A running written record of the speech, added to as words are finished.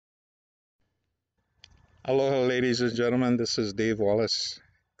Aloha, ladies and gentlemen. This is Dave Wallace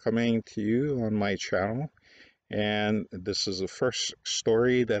coming to you on my channel. And this is the first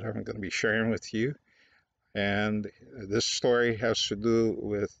story that I'm going to be sharing with you. And this story has to do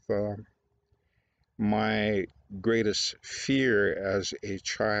with my greatest fear as a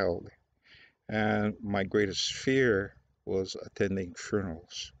child. And my greatest fear was attending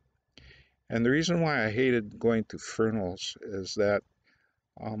funerals. And the reason why I hated going to funerals is that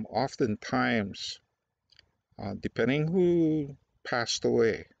oftentimes, depending who passed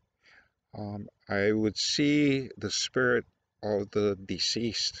away, I would see the spirit of the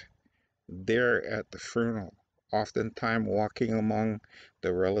deceased there at the funeral, oftentimes walking among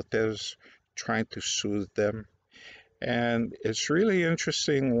the relatives, trying to soothe them. And it's really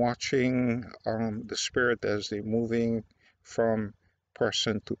interesting watching the spirit as they're moving from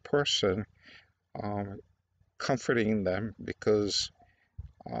person to person, um, comforting them because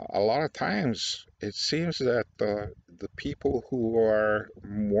a lot of times it seems that the people who are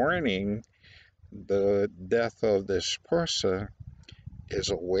mourning the death of this person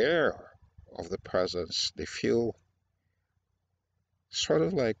is aware of the presence. They feel sort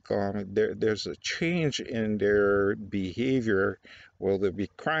of like there's a change in their behavior where they'll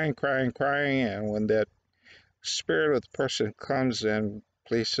be crying, crying, crying, and when that spirit of the person comes and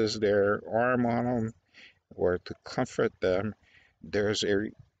places their arm on them or to comfort them, there's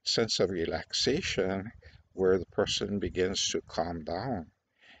a sense of relaxation where the person begins to calm down.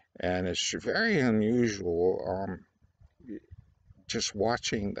 And it's very unusual. Just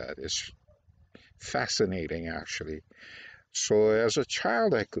watching that is fascinating, actually. So, as a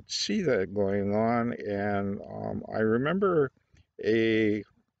child, I could see that going on, and I remember a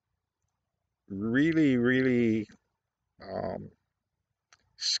really um,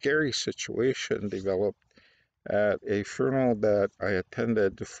 scary situation developed at a funeral that I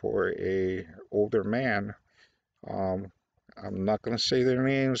attended for a older man. Um, I'm not going to say their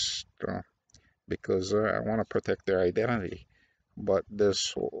names because I want to protect their identity. But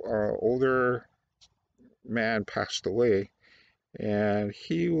this older man passed away, and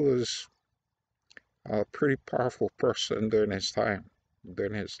he was a pretty powerful person during his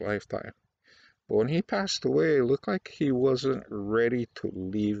lifetime. But when he passed away, it looked like he wasn't ready to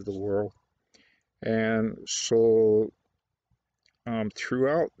leave the world. And so,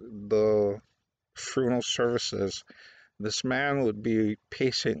 throughout the funeral services, this man would be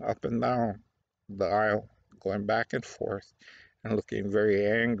pacing up and down the aisle, going back and forth, and looking very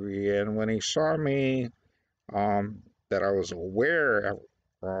angry. And when he saw me, that I was aware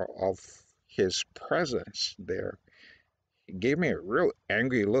of his presence there, he gave me a real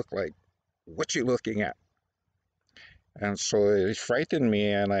angry look, like, "What you looking at?" And so it frightened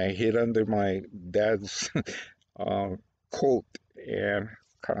me, and I hid under my dad's um, coat and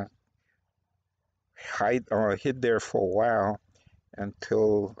kind of hid there for a while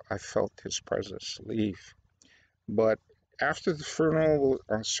until I felt his presence leave. But after the funeral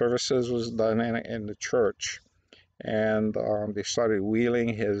services was done in the church, and they started wheeling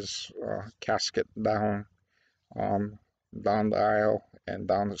his casket um, down the aisle and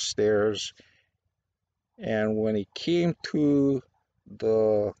down the stairs. And when he came to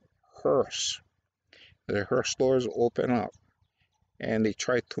the hearse, the hearse doors open up, and they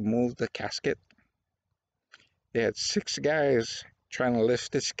tried to move the casket. They had six guys trying to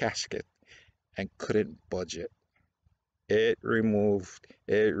lift this casket and couldn't budge it. It refused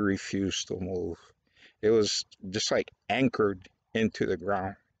to move. It was just like anchored into the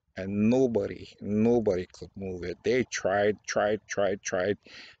ground, and nobody could move it. They tried,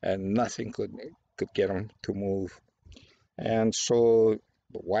 and nothing could get them to move. And so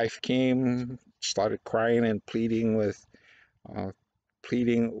the wife came, started crying and uh,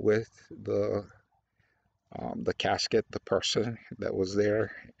 pleading with the casket, the person that was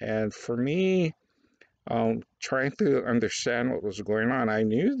there. And for me, trying to understand what was going on, I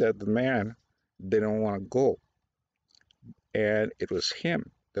knew that the man didn't want to go, and it was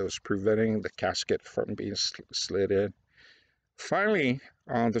him that was preventing the casket from being slid in. Finally,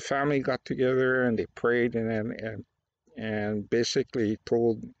 the family got together and they prayed and basically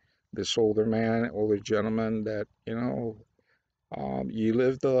told this older gentleman that, you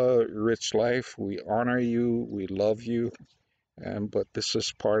lived a rich life. We honor you. We love you. And but this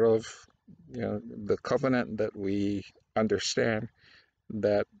is part of, the covenant that we understand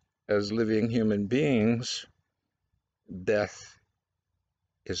that as living human beings, death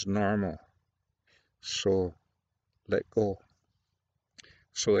is normal. So let go.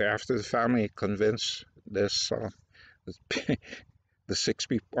 So after the family convinced this, the six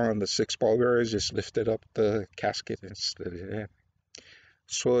people on the six pallbearers just lifted up the casket and slid it in.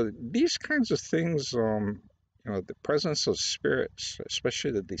 So these kinds of things, the presence of spirits,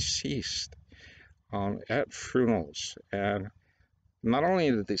 especially the deceased, at funerals, and not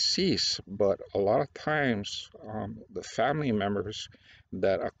only the deceased, but a lot of times the family members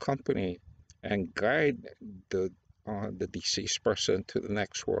that accompany and guide the deceased person to the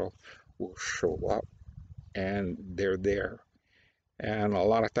next world will show up, and they're there. And a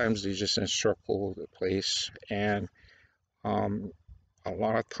lot of times they just encircle the place, and um, a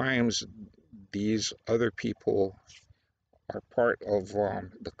lot of times these other people are part of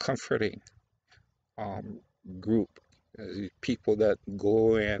the comforting um, group, people that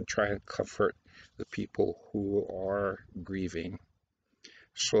go and try and comfort the people who are grieving.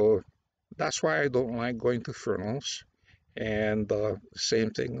 So that's why I don't like going to funerals. And the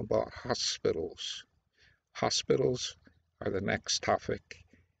same thing about hospitals. Hospitals are the next topic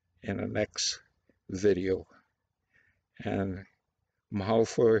in the next video. And mahalo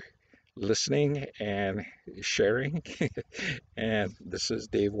for listening and sharing. And this is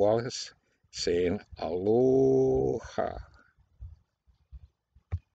Dave Wallace saying aloha.